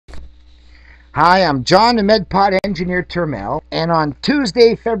Hi, I'm John, the medpot engineer Turmel, and on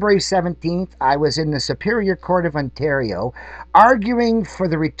Tuesday, February 17th, I was in the Superior Court of Ontario arguing for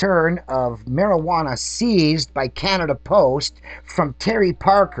the return of marijuana seized by Canada Post from Terry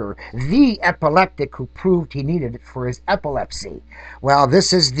Parker, the epileptic who proved he needed it for his epilepsy. Well,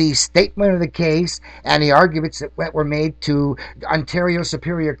 this is the statement of the case and the arguments that were made to Ontario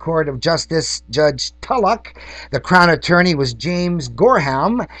Superior Court of Justice Judge Tulloch. The Crown Attorney was James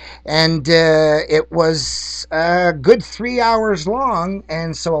Gorham, and it was a good 3 hours long,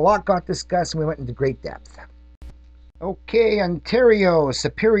 and so a lot got discussed, and we went into great depth. Okay, Ontario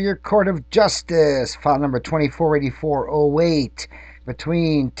Superior Court of Justice, file number 248408,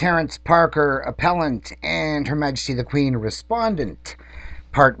 between Terence Parker, appellant, and Her Majesty the Queen, respondent.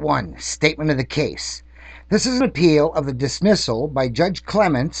 Part 1, Statement of the Case. This is an appeal of the dismissal by Judge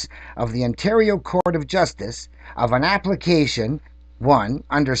Clements of the Ontario Court of Justice of an application 1.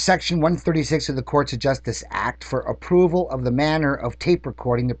 Under Section 136 of the Courts of Justice Act for approval of the manner of tape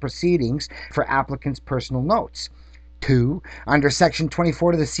recording the proceedings for applicants' personal notes. 2. Under Section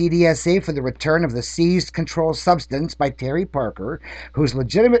 24 of the CDSA for the return of the seized controlled substance by Terry Parker, whose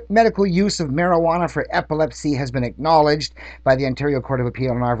legitimate medical use of marijuana for epilepsy has been acknowledged by the Ontario Court of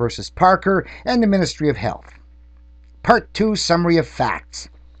Appeal in R v. Parker and the Ministry of Health. Part 2, Summary of Facts.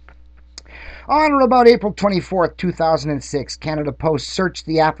 On or about April 24, 2006, Canada Post searched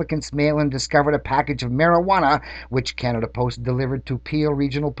the applicant's mail and discovered a package of marijuana, which Canada Post delivered to Peel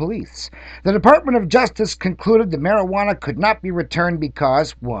Regional Police. The Department of Justice concluded the marijuana could not be returned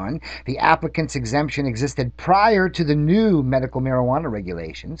because 1. The applicant's exemption existed prior to the new medical marijuana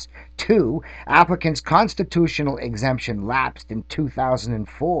regulations. 2. Applicant's constitutional exemption lapsed in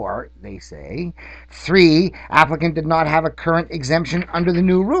 2004, they say. 3. Applicant did not have a current exemption under the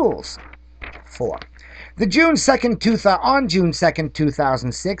new rules. 4. On June 2,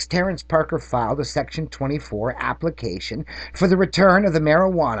 2006, Terence Parker filed a Section 24 application for the return of the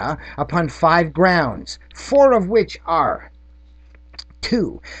marijuana upon 5 grounds, 4 of which are: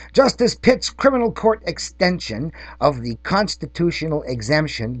 2. Justice Pitt's criminal court extension of the constitutional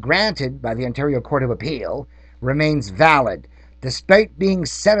exemption granted by the Ontario Court of Appeal remains valid, despite being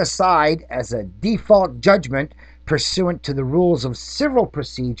set aside as a default judgment pursuant to the rules of civil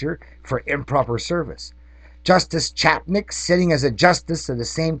procedure for improper service. Justice Chapnick, sitting as a justice of the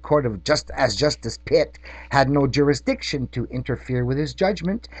same court as Justice Pitt, had no jurisdiction to interfere with his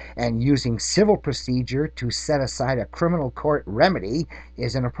judgment, and using civil procedure to set aside a criminal court remedy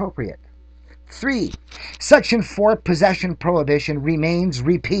is inappropriate. 3. Section 4 possession prohibition remains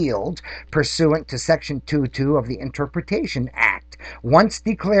repealed pursuant to Section 2.2 of the Interpretation Act, once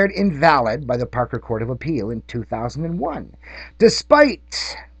declared invalid by the Parker Court of Appeal in 2001,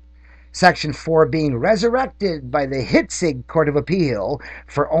 despite Section 4 being resurrected by the Hitzig Court of Appeal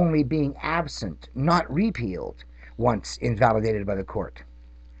for only being absent, not repealed, once invalidated by the court.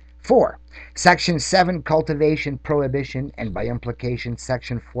 4. Section 7 cultivation prohibition, and by implication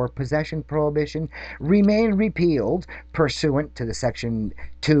Section 4 possession prohibition, remain repealed pursuant to the Section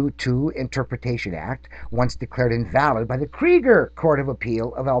 2.2 Interpretation Act, once declared invalid by the Krieger Court of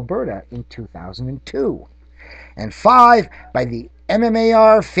Appeal of Alberta in 2002. And 5. By the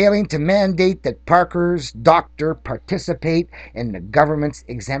MMAR failing to mandate that Parker's doctor participate in the government's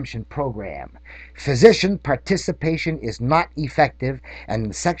exemption program. Physician participation is not effective,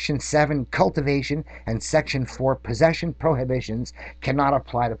 and Section 7 cultivation and Section 4 possession prohibitions cannot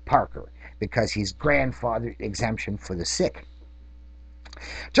apply to Parker because he's grandfathered exemption for the sick.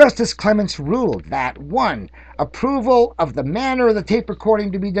 Justice Clements ruled that 1. Approval of the manner of the tape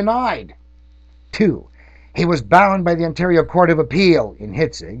recording to be denied. 2. He was bound by the Ontario Court of Appeal in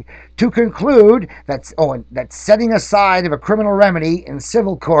Hitzig to conclude that setting aside of a criminal remedy in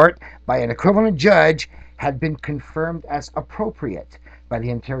civil court by an equivalent judge had been confirmed as appropriate by the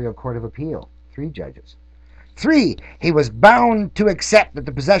Ontario Court of Appeal, 3 judges. 3. He was bound to accept that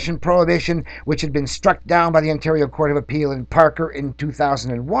the possession prohibition, which had been struck down by the Ontario Court of Appeal in Parker in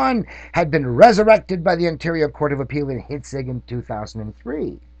 2001, had been resurrected by the Ontario Court of Appeal in Hitzig in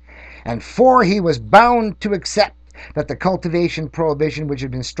 2003. And 4. He was bound to accept that the cultivation prohibition, which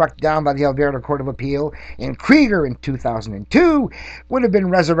had been struck down by the Alberta Court of Appeal in Krieger in 2002, would have been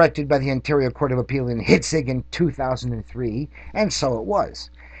resurrected by the Ontario Court of Appeal in Hitzig in 2003, and so it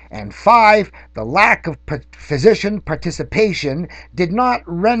was. And 5. The lack of physician participation did not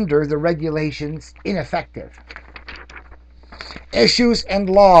render the regulations ineffective. Issues and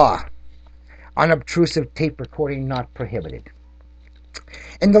law. Unobtrusive tape recording not prohibited.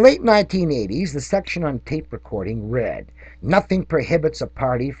 In the late 1980s, the section on tape recording read, "Nothing prohibits a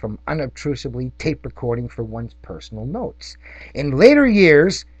party from unobtrusively tape recording for one's personal notes." In later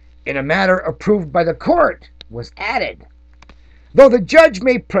years, in a manner approved by the court was added. Though the judge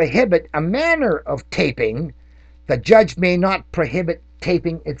may prohibit a manner of taping, the judge may not prohibit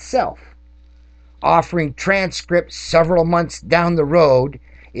taping itself. Offering transcripts several months down the road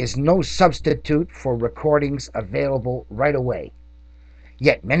is no substitute for recordings available right away.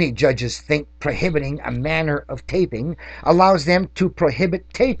 Yet many judges think prohibiting a manner of taping allows them to prohibit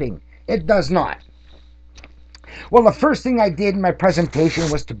taping. It does not. Well, the first thing I did in my presentation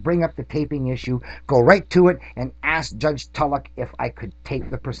was to bring up the taping issue, go right to it, and ask Judge Tulloch if I could tape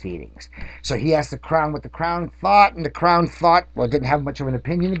the proceedings. So he asked the Crown what the Crown thought, and the Crown thought, well, didn't have much of an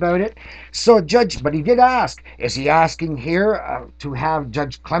opinion about it. So but he did ask, is he asking here to have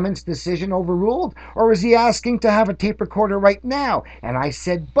Judge Clement's decision overruled, or is he asking to have a tape recorder right now? And I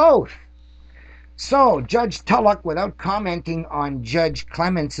said both. So Judge Tulloch, without commenting on Judge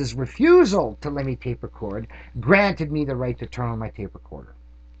Clements's refusal to let me tape record, granted me the right to turn on my tape recorder.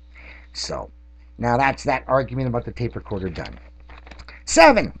 So now that's that argument about the tape recorder done.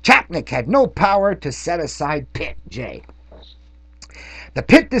 7. Chapnick had no power to set aside Pitt, J. The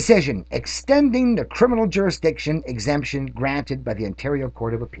Pitt decision extending the criminal jurisdiction exemption granted by the Ontario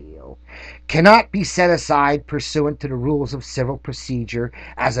Court of Appeal cannot be set aside pursuant to the rules of civil procedure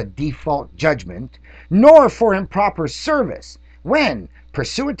as a default judgment, nor for improper service when,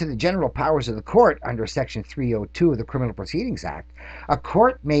 pursuant to the general powers of the court under Section 302 of the Criminal Proceedings Act, a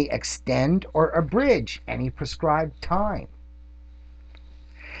court may extend or abridge any prescribed time.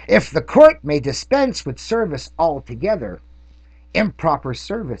 If the court may dispense with service altogether, improper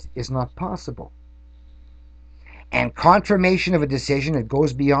service is not possible. And confirmation of a decision that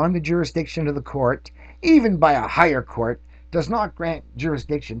goes beyond the jurisdiction of the court, even by a higher court, does not grant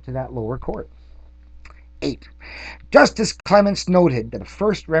jurisdiction to that lower court. 8. Justice Clements noted that a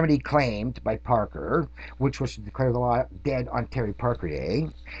first remedy claimed by Parker, which was to declare the law dead on Terry Parker Day,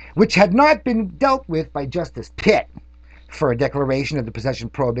 which had not been dealt with by Justice Pitt, for a declaration of the possession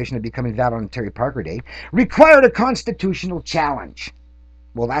prohibition to become invalid on Terry Parker Day, required a constitutional challenge.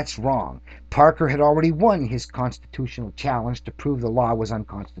 Well, that's wrong. Parker had already won his constitutional challenge to prove the law was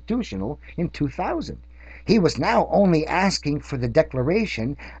unconstitutional in 2000. He was now only asking for the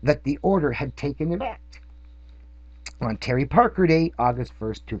declaration that the order had taken effect on Terry Parker Day, August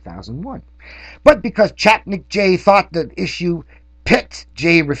 1st, 2001. But because Chapnick J. thought the issue Pitt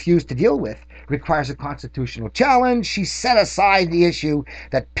J. refused to deal with requires a constitutional challenge, she set aside the issue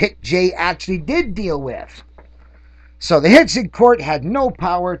that Pitt J. actually did deal with. So the Hitzig Court had no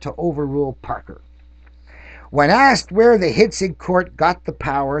power to overrule Parker. When asked where the Hitzig Court got the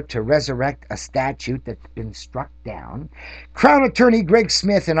power to resurrect a statute that's been struck down, Crown Attorney Greg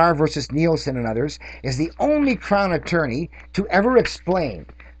Smith in R. v. Nielsen and others is the only Crown Attorney to ever explain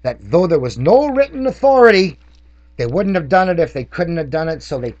that though there was no written authority, they wouldn't have done it if they couldn't have done it,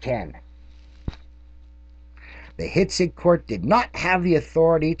 so they can. The Hitzig Court did not have the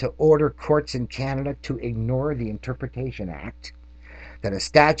authority to order courts in Canada to ignore the Interpretation Act, that a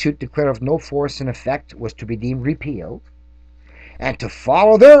statute declared of no force and effect was to be deemed repealed, and to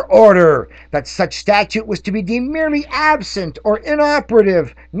follow their order that such statute was to be deemed merely absent or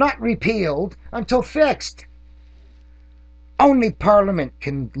inoperative, not repealed, until fixed. Only Parliament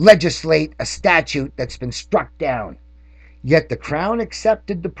can legislate a statute that's been struck down. Yet the Crown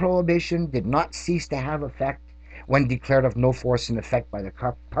accepted the prohibition did not cease to have effect when declared of no force and effect by the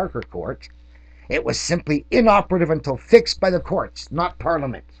Parker Court. It was simply inoperative until fixed by the courts, not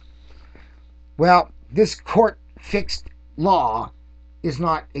Parliament. Well, this court-fixed law is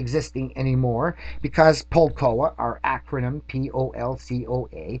not existing anymore because POLCOA, our acronym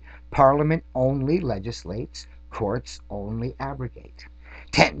POLCOA, Parliament only legislates, courts only abrogate.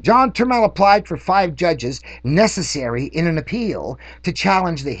 10. John Turmel applied for 5 judges necessary in an appeal to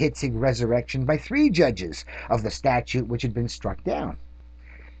challenge the Hitzig resurrection by 3 judges of the statute which had been struck down.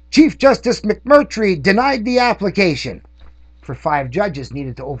 Chief Justice McMurtry denied the application, for 5 judges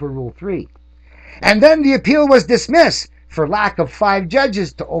needed to overrule 3. And then the appeal was dismissed for lack of 5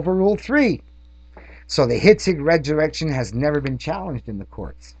 judges to overrule 3. So the Hitzig resurrection has never been challenged in the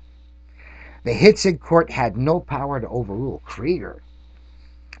courts. The Hitzig Court had no power to overrule Krieger.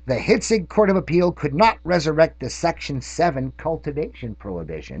 The Hitzig Court of Appeal could not resurrect the Section 7 cultivation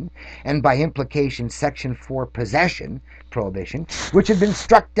prohibition, and by implication Section 4 possession prohibition, which had been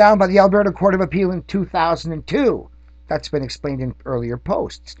struck down by the Alberta Court of Appeal in 2002. That's been explained in earlier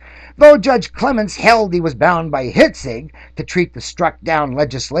posts. Though Judge Clements held he was bound by Hitzig to treat the struck down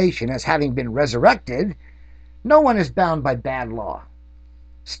legislation as having been resurrected, no one is bound by bad law.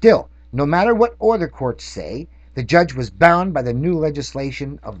 Still, no matter what other courts say, the judge was bound by the new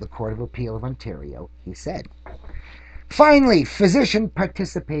legislation of the Court of Appeal of Ontario, he said. Finally, physician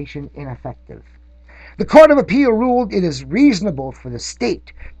participation ineffective. The Court of Appeal ruled it is reasonable for the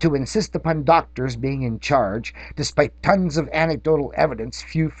state to insist upon doctors being in charge, despite tons of anecdotal evidence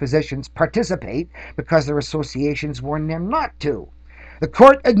few physicians participate because their associations warn them not to. The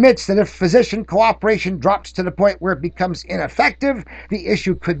court admits that if physician cooperation drops to the point where it becomes ineffective, the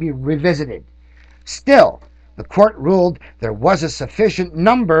issue could be revisited. Still, the court ruled there was a sufficient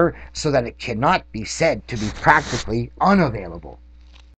number so that it cannot be said to be practically unavailable.